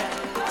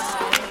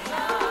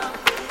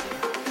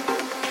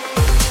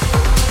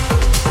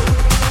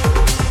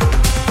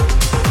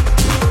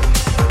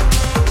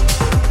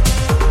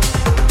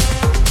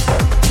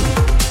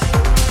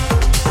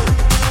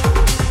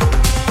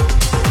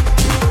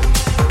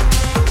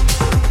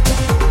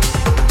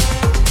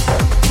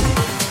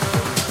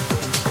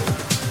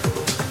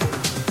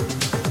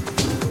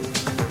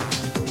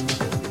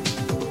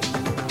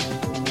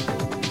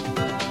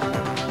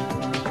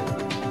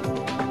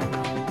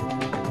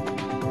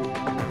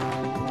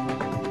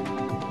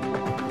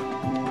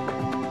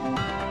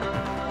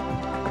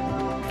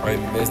 I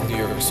miss New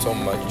York so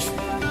much,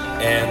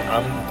 and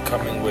I'm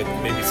coming with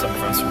maybe some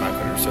friends from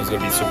Ecuador, so it's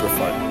gonna be super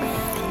fun.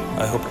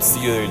 I hope to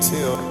see you there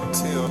too.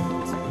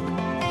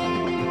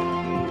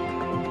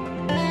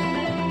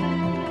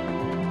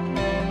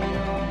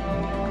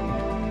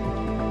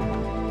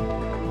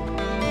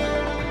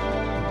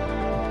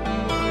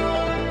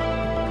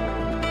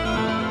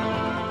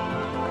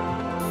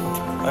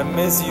 I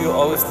miss you,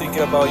 always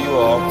thinking about you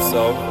all,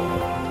 so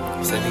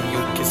sending you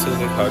kisses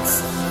and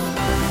hugs.